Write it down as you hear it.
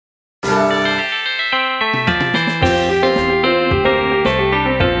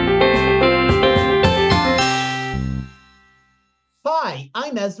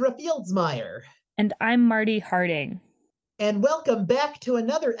Ezra Fieldsmeyer. And I'm Marty Harding. And welcome back to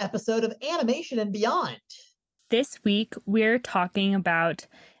another episode of Animation and Beyond. This week, we're talking about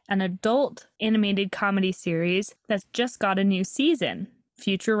an adult animated comedy series that's just got a new season,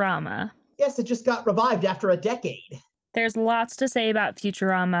 Futurama. Yes, it just got revived after a decade. There's lots to say about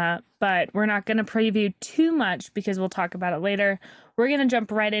Futurama, but we're not going to preview too much because we'll talk about it later. We're going to jump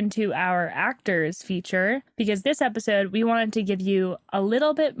right into our actors feature because this episode, we wanted to give you a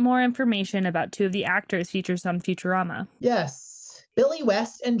little bit more information about two of the actors featured on Futurama. Yes, Billy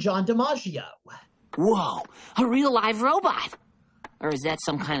West and John DiMaggio. Whoa, a real live robot. Or is that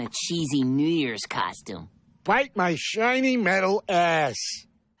some kind of cheesy New Year's costume? Bite my shiny metal ass.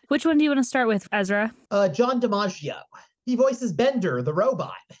 Which one do you want to start with, Ezra? John DiMaggio. He voices Bender, the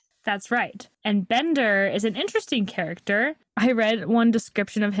robot. That's right. And Bender is an interesting character. I read one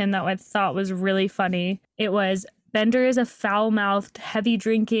description of him that I thought was really funny. It was, Bender is a foul-mouthed,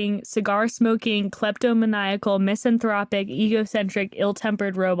 heavy-drinking, cigar-smoking, kleptomaniacal, misanthropic, egocentric,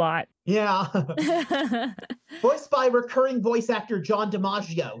 ill-tempered robot. Yeah. Voiced by recurring voice actor John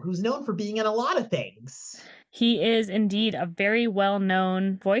DiMaggio, who's known for being in a lot of things. He is indeed a very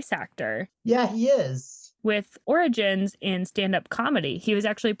well-known voice actor. Yeah, he is. With origins in stand-up comedy. He was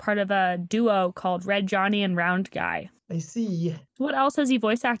actually part of a duo called Red Johnny and Round Guy. I see. What else has he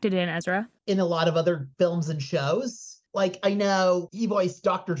voice acted in, Ezra? In a lot of other films and shows. Like, I know he voiced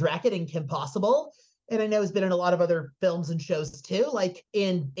Dr. Drackett in Kim Possible, and I know he's been in a lot of other films and shows too, like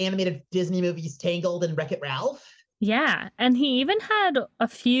in animated Disney movies Tangled and Wreck-It Ralph. Yeah, and he even had a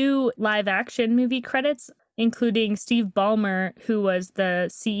few live-action movie credits, including Steve Ballmer, who was the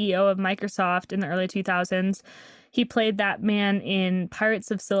CEO of Microsoft in the early 2000s. He played that man in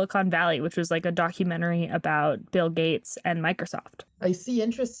Pirates of Silicon Valley, which was like a documentary about Bill Gates and Microsoft. I see.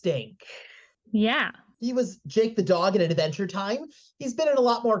 Interesting. Yeah. He was Jake the dog in Adventure Time. He's been in a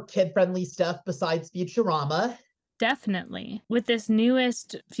lot more kid-friendly stuff besides Futurama. Definitely. With this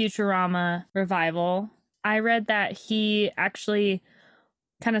newest Futurama revival, I read that he actually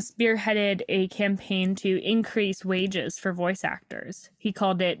kind of spearheaded a campaign to increase wages for voice actors. He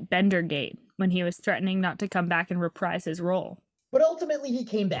called it Bendergate when he was threatening not to come back and reprise his role. But ultimately he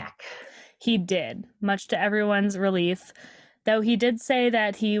came back. He did, much to everyone's relief, though he did say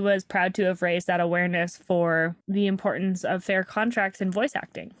that he was proud to have raised that awareness for the importance of fair contracts in voice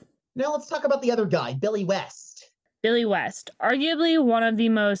acting. Now let's talk about the other guy, Billy West. Billy West, arguably one of the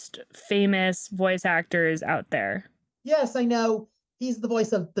most famous voice actors out there. Yes, I know. He's the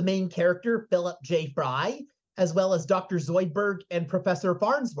voice of the main character, Philip J. Fry, as well as Dr. Zoidberg and Professor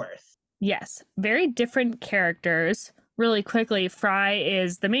Farnsworth. Yes, very different characters. Really quickly, Fry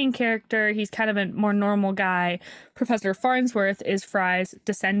is the main character. He's kind of a more normal guy. Professor Farnsworth is Fry's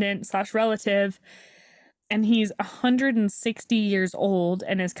descendant/relative, and he's 160 years old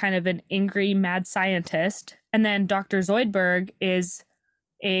and is kind of an angry, mad scientist. And then Dr. Zoidberg is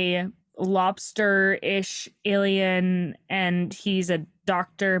a lobster-ish alien, and he's a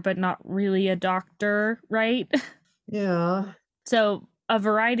doctor, but not really a doctor, right? Yeah. So a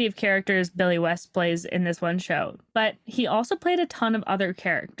variety of characters Billy West plays in this one show, but he also played a ton of other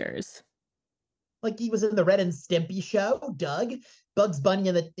characters. Like he was in the Ren and Stimpy show, Doug, Bugs Bunny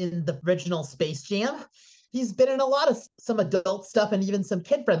in the original Space Jam. He's been in a lot of some adult stuff and even some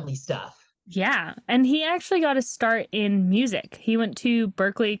kid-friendly stuff. Yeah, and he actually got a start in music. He went to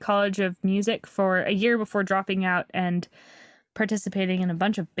Berklee College of Music for a year before dropping out and participating in a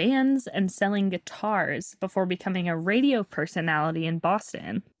bunch of bands and selling guitars before becoming a radio personality in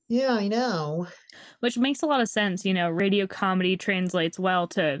Boston. Yeah, I know. Which makes a lot of sense. You know, radio comedy translates well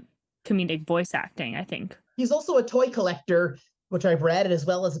to comedic voice acting, I think. He's also a toy collector, which I've read, as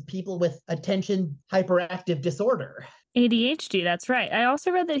well as people with attention hyperactive disorder. ADHD, that's right. I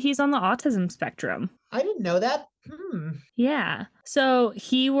also read that he's on the autism spectrum. I didn't know that. Yeah. So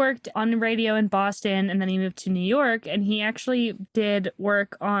he worked on radio in Boston and then he moved to New York, and he actually did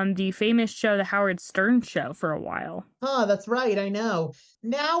work on the famous show, The Howard Stern Show, for a while. Oh, that's right. I know.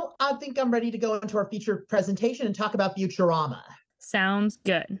 Now I think I'm ready to go into our feature presentation and talk about Futurama. Sounds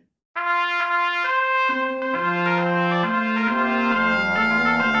good.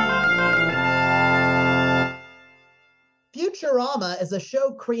 Futurama is a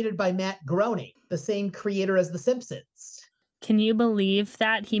show created by Matt Groening, the same creator as The Simpsons. Can you believe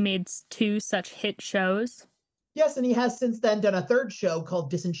that he made two such hit shows? Yes, and he has since then done a third show called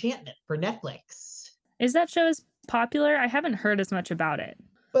Disenchantment for Netflix. Is that show as popular? I haven't heard as much about it.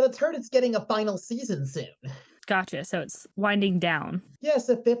 But it's heard it's getting a final season soon. Gotcha. So it's winding down. Yes,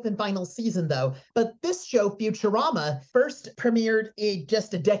 a fifth and final season, though. But this show, Futurama, first premiered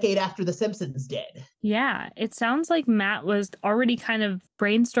just a decade after The Simpsons did. Yeah, it sounds like Matt was already kind of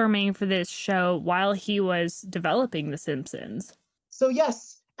brainstorming for this show while he was developing The Simpsons. So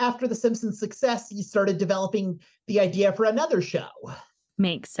yes, after The Simpsons' success, he started developing the idea for another show.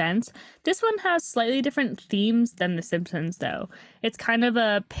 Makes sense. This one has slightly different themes than The Simpsons, though. It's kind of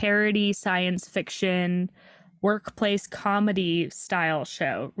a parody science fiction workplace comedy style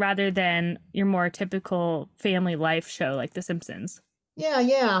show rather than your more typical family life show like The Simpsons.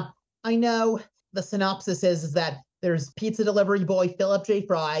 Yeah. I know. The synopsis is that there's pizza delivery boy Philip J.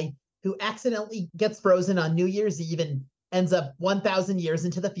 Fry, who accidentally gets frozen on New Year's Eve and ends up 1,000 years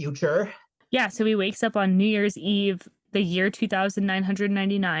into the future. Yeah, so he wakes up on New Year's Eve, the year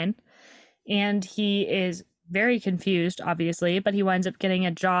 2999, and he is very confused, obviously, but he winds up getting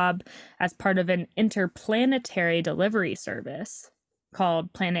a job as part of an interplanetary delivery service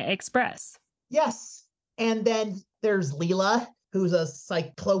called Planet Express. Yes. And then there's Leela, who's a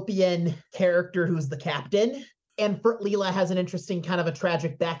cyclopean character who's the captain. And Leela has an interesting kind of a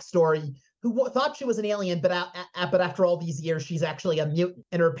tragic backstory, who thought she was an alien, but after all these years, she's actually a mutant.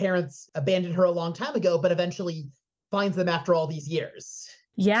 And her parents abandoned her a long time ago, but eventually finds them after all these years.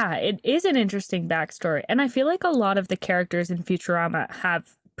 Yeah, it is an interesting backstory. And I feel like a lot of the characters in Futurama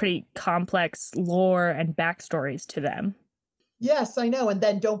have pretty complex lore and backstories to them. Yes, I know. And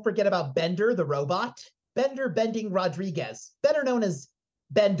then don't forget about Bender, the robot. Bender Bending Rodriguez, better known as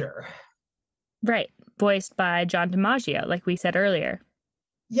Bender. Right, voiced by John DiMaggio, like we said earlier.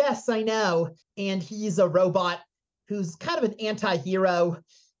 Yes, I know. And he's a robot who's kind of an anti-hero,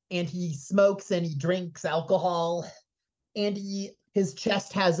 and he smokes and he drinks alcohol, and his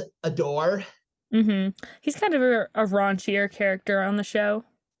chest has a door. Mm-hmm. He's kind of a raunchier character on the show.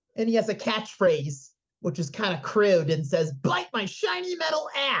 And he has a catchphrase, which is kind of crude and says, "Bite my shiny metal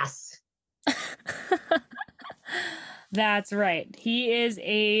ass." That's right. He is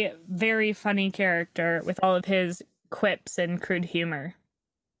a very funny character with all of his quips and crude humor.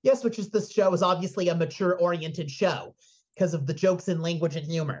 Yes, which is this show is obviously a mature-oriented show because of the jokes in language and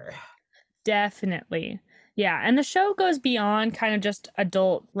humor. Definitely. Yeah, and the show goes beyond kind of just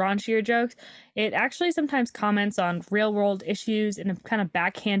adult raunchier jokes. It actually sometimes comments on real-world issues in a kind of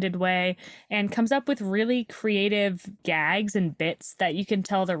backhanded way and comes up with really creative gags and bits that you can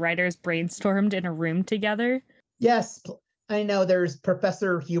tell the writers brainstormed in a room together. Yes, I know. There's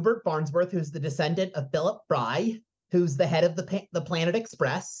Professor Hubert Farnsworth, who's the descendant of Philip Fry, who's the head of the Planet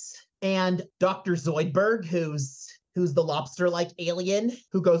Express, and Dr. Zoidberg, who's the lobster-like alien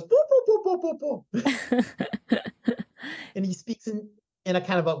who goes boop, boop, boop, boop, boop, boop. And he speaks in a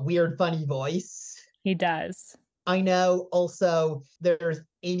kind of a weird, funny voice. He does. I know. Also, there's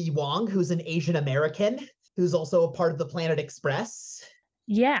Amy Wong, who's an Asian American, who's also a part of the Planet Express.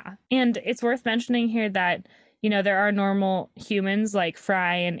 Yeah, and it's worth mentioning here that, there are normal humans like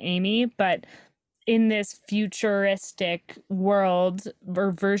Fry and Amy, but in this futuristic world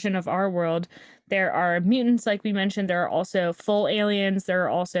or version of our world, there are mutants, like we mentioned. There are also full aliens. There are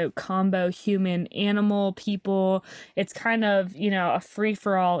also combo human animal people. It's kind of, a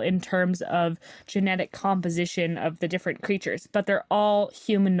free-for-all in terms of genetic composition of the different creatures, but they're all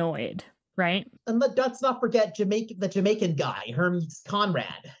humanoid, right? And let's not forget the Jamaican guy, Hermes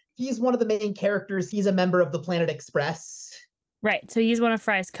Conrad. He's one of the main characters. He's a member of the Planet Express. Right, so he's one of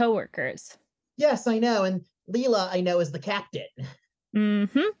Fry's coworkers. Yes, I know. And Leela, I know, is the captain.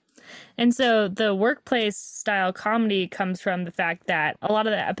 Mm-hmm. And so the workplace style comedy comes from the fact that a lot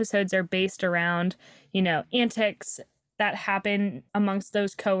of the episodes are based around, antics that happen amongst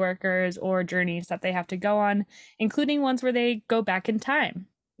those coworkers or journeys that they have to go on, including ones where they go back in time.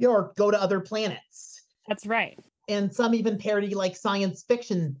 Or go to other planets. That's right. And some even parody like science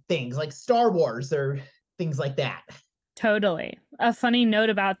fiction things like Star Wars or things like that. Totally. A funny note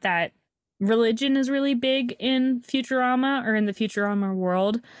about that, religion is really big in Futurama, or in the Futurama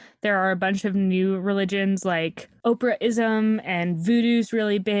world. There are a bunch of new religions like Oprahism, and voodoo's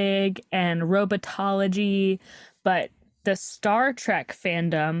really big, and robotology, but the Star Trek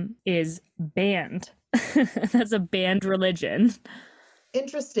fandom is banned. That's a banned religion.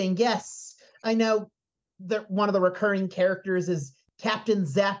 Interesting. Yes. I know that one of the recurring characters is Captain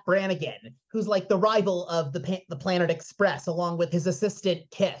Zap Brannigan, who's like the rival of the Planet Express, along with his assistant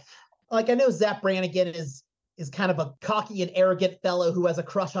Kith. Like, I know Zap Brannigan is kind of a cocky and arrogant fellow who has a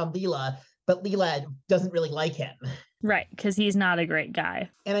crush on Leela, but Leela doesn't really like him. Right, because he's not a great guy.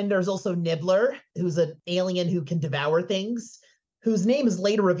 And then there's also Nibbler, who's an alien who can devour things, whose name is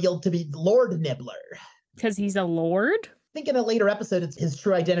later revealed to be Lord Nibbler. Because he's a lord? I think in a later episode, his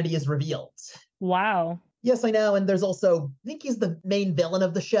true identity is revealed. Wow. Yes, I know. And there's also, I think he's the main villain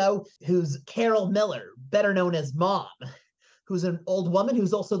of the show, who's Carol Miller, better known as Mom, who's an old woman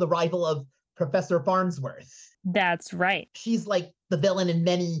who's also the rival of Professor Farnsworth. That's right. She's like the villain in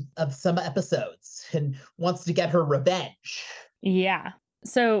many of some episodes and wants to get her revenge. Yeah.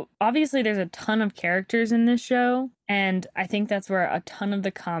 So obviously there's a ton of characters in this show, and I think that's where a ton of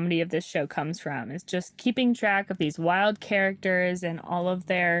the comedy of this show comes from, is just keeping track of these wild characters and all of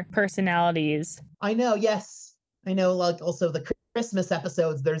their personalities. I know, yes. I know, like, also the Christmas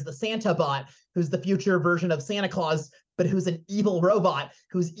episodes, there's the Santa bot, who's the future version of Santa Claus, but who's an evil robot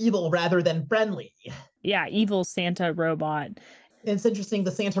who's evil rather than friendly. Yeah, evil Santa robot. It's interesting,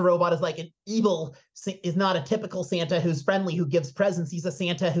 the Santa robot is like an evil, is not a typical Santa who's friendly, who gives presents. He's a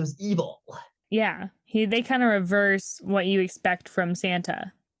Santa who's evil. Yeah, they kind of reverse what you expect from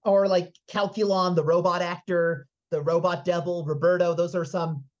Santa. Or like Calculon, the robot actor, the robot devil, Roberto, those are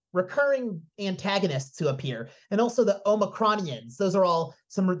some recurring antagonists who appear. And also the Omicronians, those are all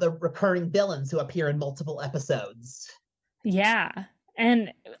some of the recurring villains who appear in multiple episodes. Yeah.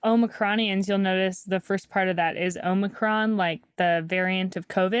 And Omicronians, you'll notice the first part of that is Omicron, like the variant of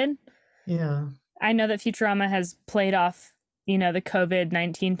COVID. Yeah. I know that Futurama has played off, the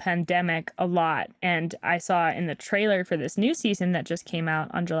COVID-19 pandemic a lot. And I saw in the trailer for this new season that just came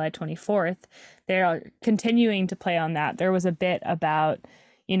out on July 24th, they're continuing to play on that. There was a bit about,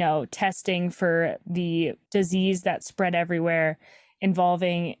 testing for the disease that spread everywhere,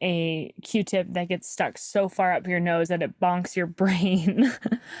 involving a Q-tip that gets stuck so far up your nose that it bonks your brain,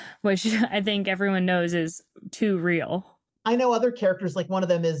 which I think everyone knows is too real. I know other characters, like one of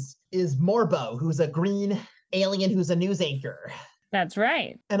them is Morbo, who's a green alien who's a news anchor. That's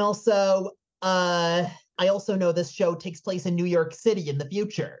right. And also, I also know this show takes place in New York City in the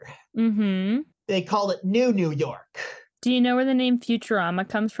future. Mm-hmm. They call it New York. Do you know where the name Futurama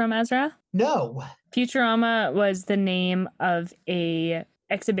comes from, Ezra? No. Futurama was the name of a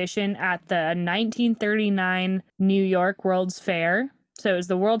exhibition at the 1939 New York World's Fair. So it was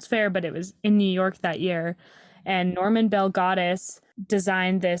the World's Fair, but it was in New York that year. And Norman Bell Gaddis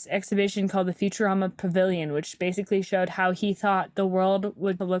designed this exhibition called the Futurama Pavilion, which basically showed how he thought the world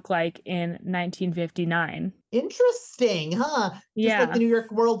would look like in 1959. Interesting, huh? Yeah. Just like the New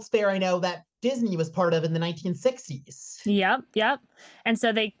York World's Fair, I know that Disney was part of in the 1960s. Yep. And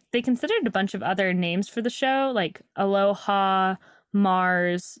so they considered a bunch of other names for the show, like Aloha,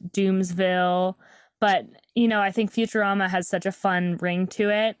 Mars, Doomsville. But, I think Futurama has such a fun ring to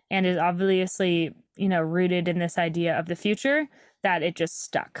it and is obviously, rooted in this idea of the future that it just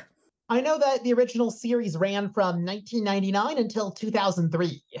stuck. I know that the original series ran from 1999 until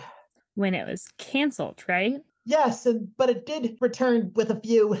 2003. When it was canceled, right? Yes, but it did return with a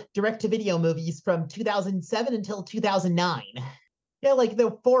few direct-to-video movies from 2007 until 2009. Yeah, like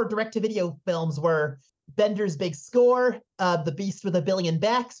the 4 direct-to-video films were Bender's Big Score, The Beast with a Billion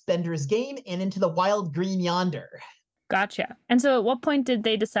Backs, Bender's Game, and Into the Wild Green Yonder. Gotcha. And so at what point did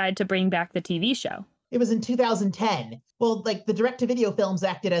they decide to bring back the TV show? It was in 2010. Well, like the direct-to-video films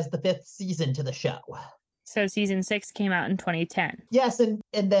acted as the 5th season to the show. So season 6 came out in 2010. Yes, and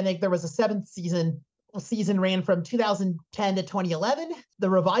then there was a 7th season. Season ran from 2010 to 2011, the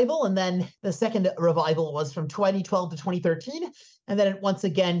revival, and then the second revival was from 2012 to 2013, and then it once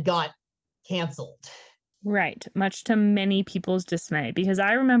again got canceled. Right, much to many people's dismay, because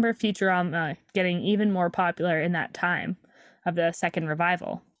I remember Futurama getting even more popular in that time of the second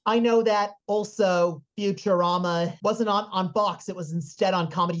revival. I know that also Futurama wasn't on Fox, it was instead on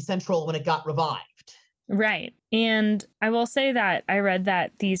Comedy Central when it got revived. Right. And I will say that I read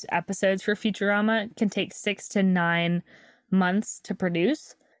that these episodes for Futurama can take 6 to 9 months to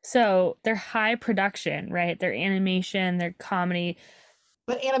produce. So they're high production, right? They're animation, they're comedy.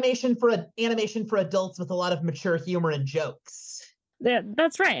 But animation for adults with a lot of mature humor and jokes.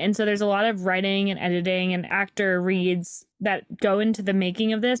 That's right. And so there's a lot of writing and editing and actor reads that go into the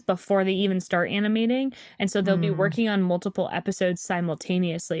making of this before they even start animating. And so they'll be working on multiple episodes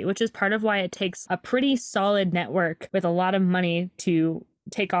simultaneously, which is part of why it takes a pretty solid network with a lot of money to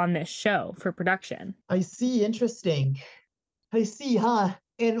take on this show for production. I see. Interesting. I see, huh?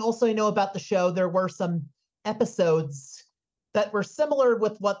 And also I know about the show, there were some episodes that were similar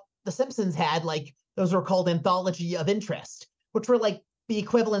with what The Simpsons had, like those were called Anthology of Interest, which were like the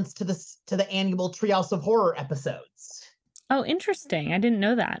equivalents to the annual Treehouse of Horror episodes. Oh, interesting. I didn't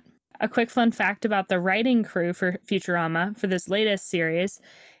know that. A quick fun fact about the writing crew for Futurama for this latest series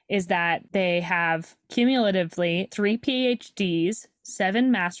is that they have cumulatively 3 PhDs,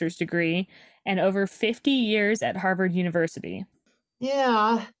 7 master's degree, and over 50 years at Harvard University.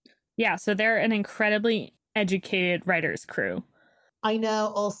 Yeah. Yeah, so they're an incredibly educated writers crew. I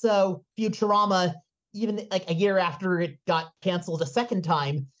know also Futurama even like a year after it got canceled a second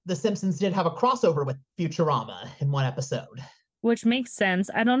time, The Simpsons did have a crossover with Futurama in one episode. Which makes sense.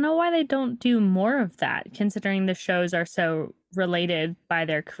 I don't know why they don't do more of that, considering the shows are so related by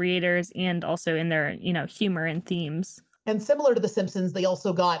their creators and also in their, humor and themes. And similar to The Simpsons, they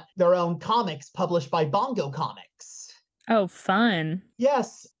also got their own comics published by Bongo Comics. Oh, fun.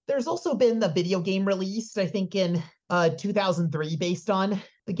 Yes, there's also been the video game released, I think in 2003, based on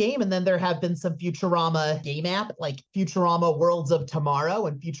the game. And then there have been some Futurama game app, like Futurama Worlds of Tomorrow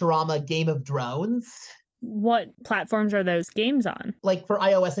and Futurama Game of Drones. What platforms are those games on? Like for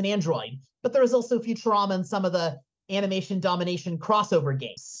iOS and Android. But there is also Futurama and some of the animation domination crossover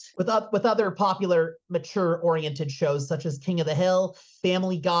games with other popular mature-oriented shows such as King of the Hill,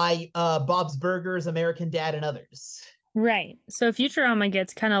 Family Guy, Bob's Burgers, American Dad, and others. Right. So Futurama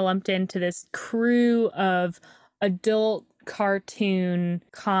gets kind of lumped into this crew of adult cartoon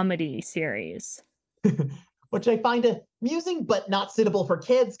comedy series. Which I find amusing, but not suitable for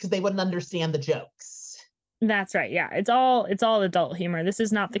kids because they wouldn't understand the jokes. That's right. Yeah, it's all adult humor. This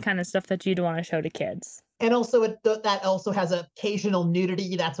is not the kind of stuff that you'd want to show to kids. And also, that also has occasional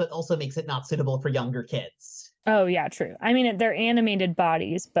nudity. That's what also makes it not suitable for younger kids. Oh, yeah, true. I mean, they're animated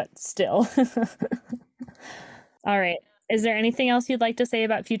bodies, but still. All right. Is there anything else you'd like to say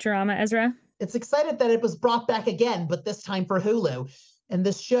about Futurama, Ezra? It's excited that it was brought back again, but this time for Hulu. And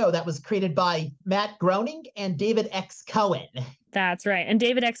this show that was created by Matt Groening and David X. Cohen. That's right. And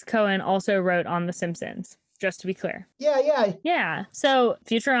David X. Cohen also wrote on The Simpsons. Just to be clear. Yeah. So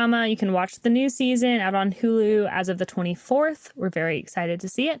Futurama, you can watch the new season out on Hulu as of the 24th. We're very excited to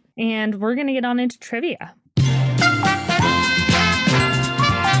see it. And we're going to get on into trivia.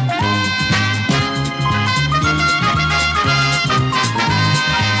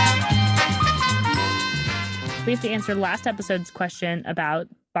 We have to answer last episode's question about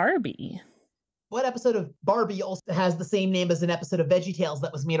Barbie. What episode of Barbie also has the same name as an episode of VeggieTales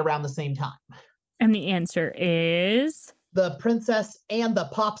that was made around the same time? And the answer is... The Princess and the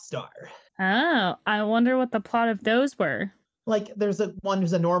Pop Star. Oh, I wonder what the plot of those were. Like, there's one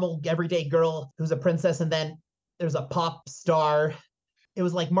who's a normal, everyday girl who's a princess, and then there's a pop star. It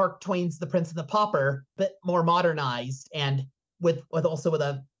was like Mark Twain's The Prince and the Pauper, but more modernized and with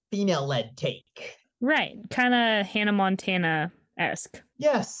a female-led take. Right, kind of Hannah Montana-esque.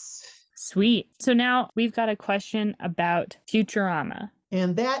 Yes. Sweet. So now we've got a question about Futurama.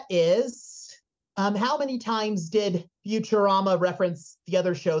 And that is... how many times did Futurama reference the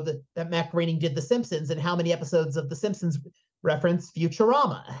other show that Matt Groening did, The Simpsons, and how many episodes of The Simpsons reference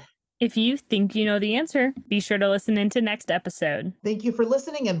Futurama? If you think you know the answer, be sure to listen into next episode. Thank you for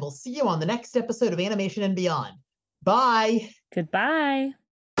listening, and we'll see you on the next episode of Animation and Beyond. Bye! Goodbye!